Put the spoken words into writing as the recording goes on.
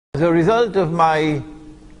As a result of my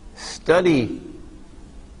study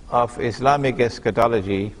of Islamic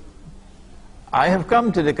eschatology, I have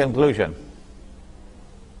come to the conclusion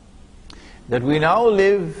that we now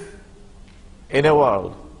live in a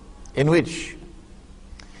world in which,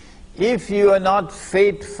 if you are not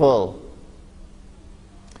faithful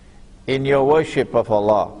in your worship of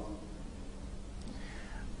Allah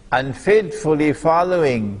and faithfully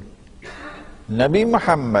following Nabi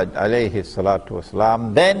Muhammad alayhi salatu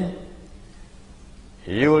wasalam, then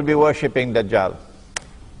you will be worshipping Dajjal.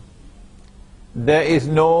 There is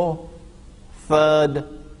no third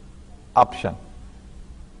option.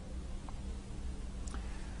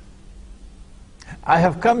 I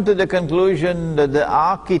have come to the conclusion that the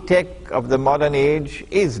architect of the modern age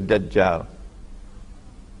is Dajjal.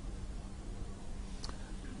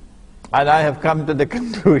 And I have come to the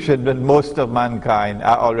conclusion that most of mankind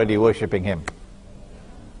are already worshipping him,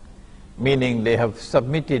 meaning they have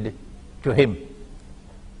submitted to him.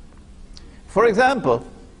 For example,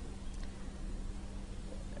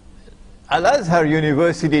 Al-Azhar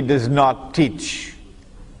University does not teach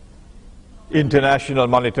international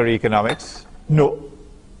monetary economics. No.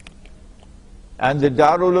 And the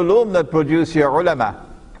Darul Uloom that produce your ulama,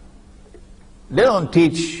 they don't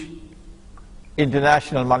teach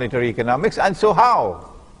international monetary economics. And so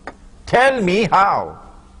how? Tell me how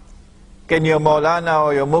can your Maulana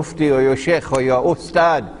or your Mufti or your Sheikh or your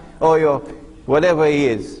Ustad or your whatever he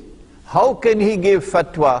is, how can he give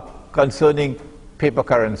fatwa concerning paper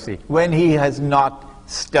currency when he has not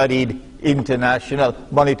studied international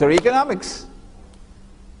monetary economics?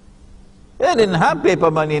 They didn't have paper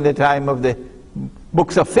money in the time of the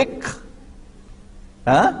books of fiqh.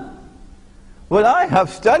 Huh? Well, I have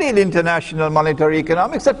studied international monetary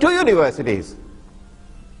economics at 2 universities.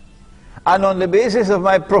 And on the basis of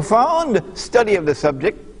my profound study of the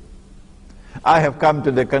subject, I have come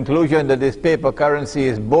to the conclusion that this paper currency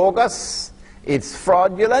is bogus, it's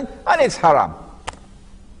fraudulent, and it's haram.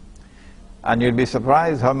 And you'll be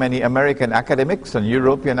surprised how many American academics and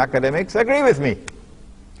European academics agree with me.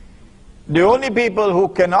 The only people who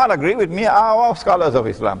cannot agree with me are our scholars of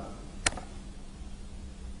Islam.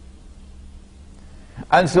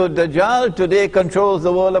 And so Dajjal today controls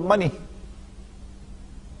the world of money.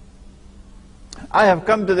 I have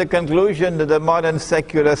come to the conclusion that the modern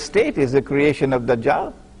secular state is the creation of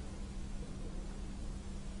Dajjal.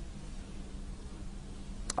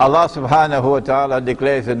 Allah subhanahu wa ta'ala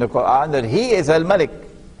declares in the Quran that He is Al-Malik.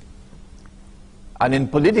 And in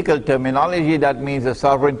political terminology, that means the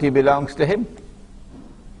sovereignty belongs to Him.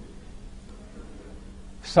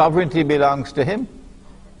 Sovereignty belongs to Him.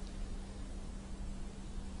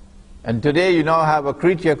 And today you now have a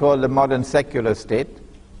creature called the modern secular state.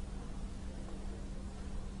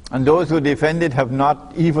 And those who defend it have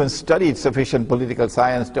not even studied sufficient political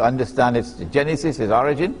science to understand its genesis, its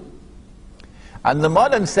origin. And the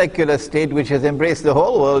modern secular state, which has embraced the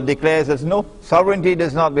whole world, declares that no, sovereignty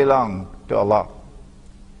does not belong to Allah.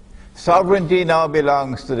 Sovereignty now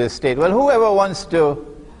belongs to the state. Well, whoever wants to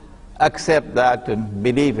accept that and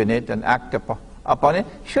believe in it and act upon it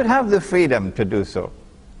should have the freedom to do so.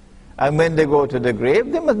 And when they go to the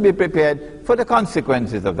grave, they must be prepared for the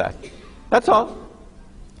consequences of that. That's all.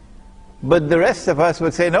 But the rest of us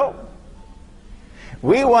would say, no.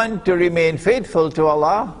 We want to remain faithful to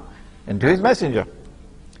Allah and to His Messenger.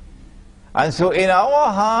 And so in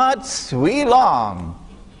our hearts, we long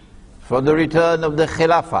for the return of the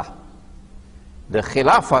Khilafah. The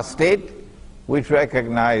Khilafah state, which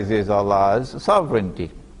recognizes Allah's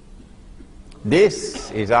sovereignty.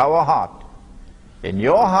 This is our heart. In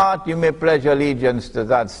your heart, you may pledge allegiance to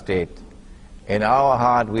that state. In our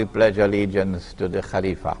heart, we pledge allegiance to the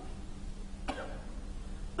Khalifa.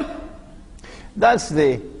 That's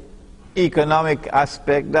the economic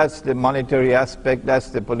aspect, that's the monetary aspect, that's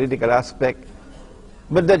the political aspect.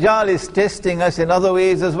 But Dajjal is testing us in other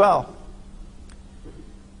ways as well.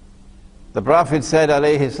 The Prophet said,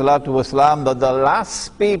 alayhi salatu wasalam, that the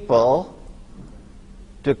last people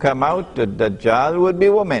to come out to Dajjal would be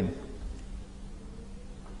women.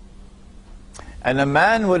 And a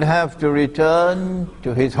man would have to return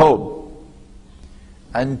to his home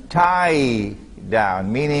and tie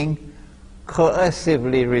down, meaning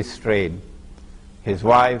coercively restrain his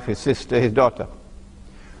wife, his sister, his daughter,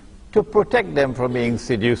 to protect them from being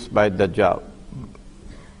seduced by Dajjal.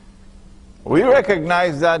 We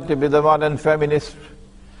recognize that to be the modern feminist,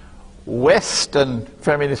 Western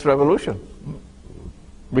feminist revolution,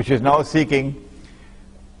 which is now seeking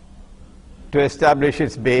to establish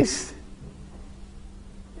its base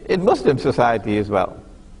in Muslim society as well.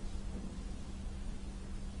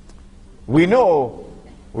 We know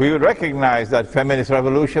We will recognize that feminist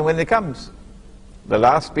revolution when it comes. The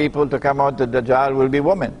last people to come out to dAJJAL will be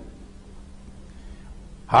women.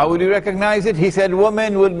 How would you recognize it? He said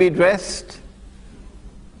women would be dressed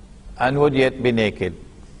and would yet be naked.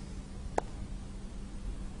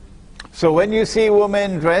 So when you see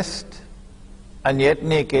women dressed and yet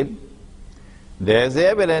naked, there's the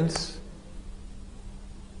evidence.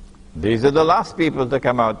 These are the last people to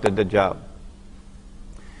come out to dAJJAL.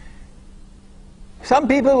 Some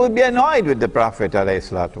people would be annoyed with the Prophet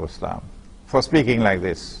ﷺ for speaking like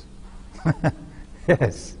this.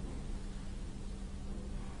 Yes.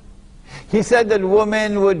 He said that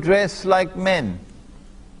women would dress like men.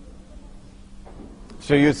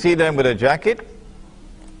 So you see them with a jacket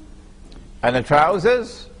and a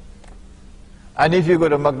trousers, and if you go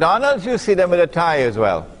to McDonald's, you see them with a tie as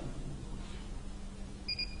well.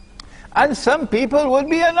 And some people would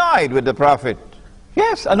be annoyed with the Prophet.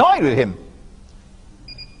 Yes, annoyed with him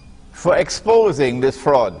for exposing this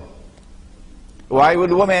fraud. Why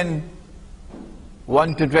would women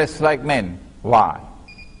want to dress like men? Why?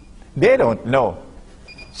 They don't know.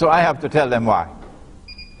 So I have to tell them why.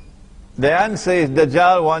 The answer is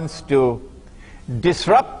dAJJAL wants to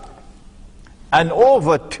disrupt and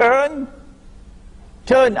overturn,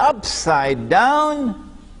 turn upside down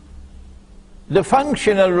the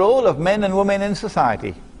functional role of men and women in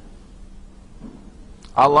society.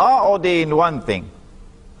 Allah ordained one thing,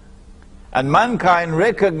 and mankind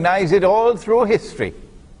recognized it all through history,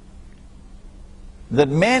 that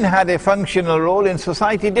men had a functional role in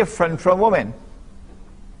society different from women.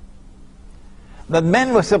 That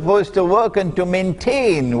men were supposed to work and to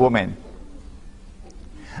maintain women,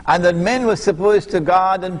 and that men were supposed to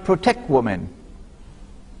guard and protect women.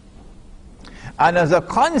 And as a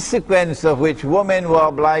consequence of which, women were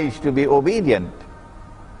obliged to be obedient.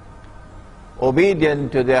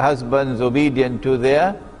 Obedient to their husbands, obedient to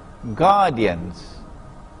their guardians.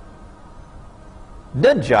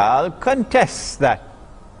 dAJJAL contests that.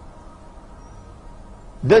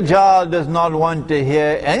 dAJJAL does not want to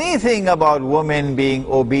hear anything about women being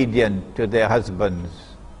obedient to their husbands.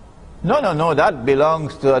 No, no, no, that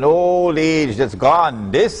belongs to an old age that's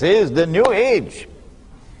gone. This is the new age.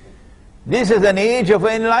 This is an age of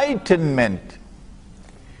enlightenment.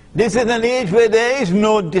 This is an age where there is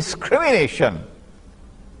no discrimination.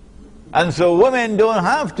 And so women don't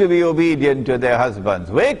have to be obedient to their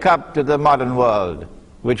husbands. Wake up to the modern world.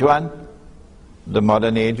 Which one? The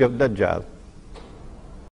modern age of dAJJAL.